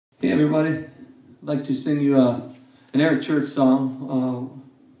Hey everybody, I'd like to sing you an Eric Church song,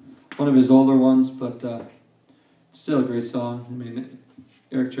 one of his older ones, but still a great song. I mean,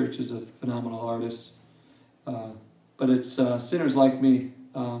 Eric Church is a phenomenal artist, but it's Sinners Like Me.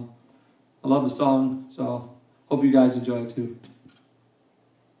 I love the song, so hope you guys enjoy it too.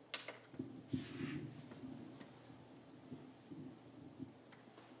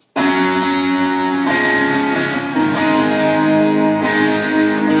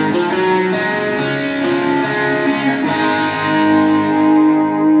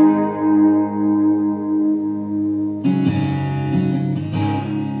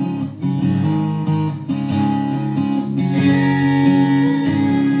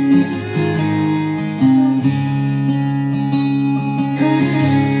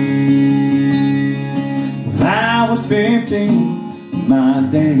 My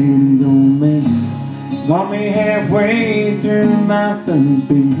daddy's old man got me halfway through my first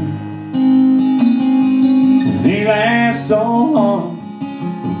beat. He laughed so hard,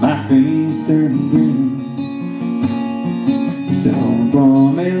 my face turned green. He said, "Oh,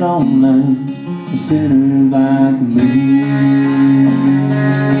 from a long line of sinners like me."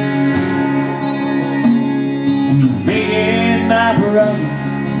 Me and my brother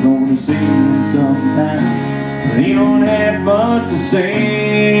gonna see him sometime, but he don't have much to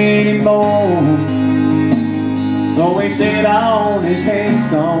say anymore. So he said on his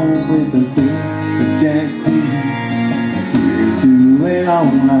headstone with the feet of Jack P, here's to a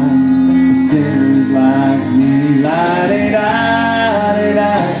long line of sinners like me. La-de-da-de-da,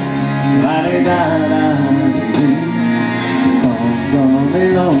 la-de-da-da-de-da. Come from a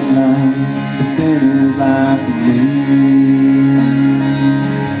long line of sinners like me.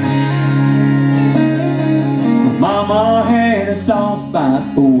 Mama had a soft spot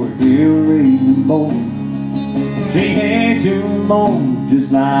for a hill-raising boy. She had two more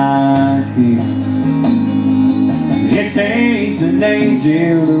just like him. It takes an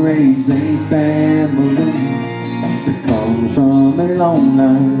angel to raise a family that comes from a long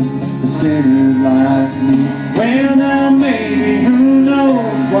line of sinners like me. Well, now maybe, who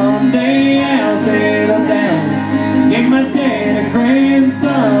knows, one day I'll settle down, give my dad a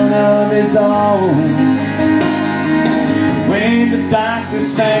grandson of his own. When the doctor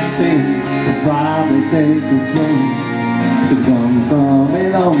smacks him, he'll probably take a swing to come from a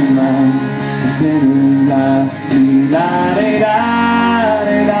long line of sinners like me. La-de-da-de-da,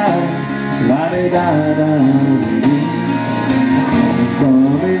 la-de-da-da-de-da. Come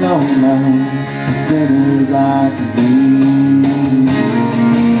from a long line of sinners like me.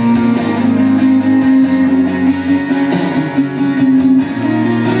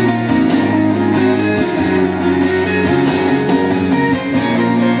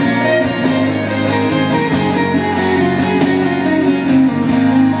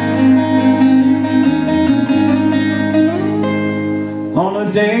 On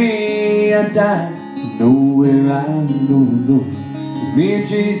the day I die, I know where I'm gonna go. Me and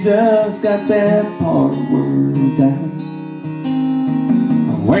Jesus got that part worked out.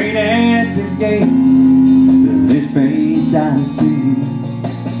 I'm waiting at the gate till this face I see.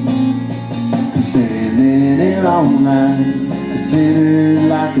 I'm standing in long line of sinners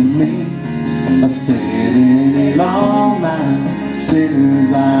like me. I'm standing in long line of sinners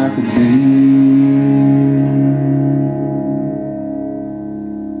like me.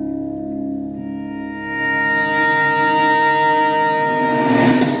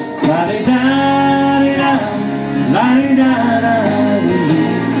 La-de-da-de-da, la-de-da-da-de-da.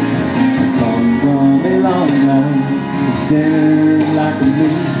 Come from a long line of sinners like me.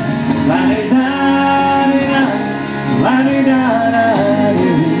 La-de-da-de-da, la-de-da-da-de-da.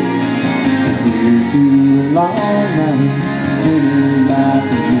 Here's to a long line of sinners like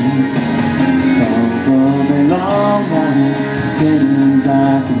me. Come from a long line of sinners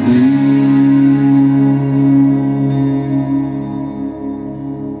like me.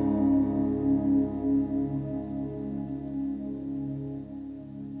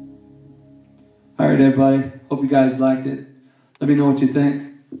 Alright everybody, hope you guys liked it. Let me know what you think.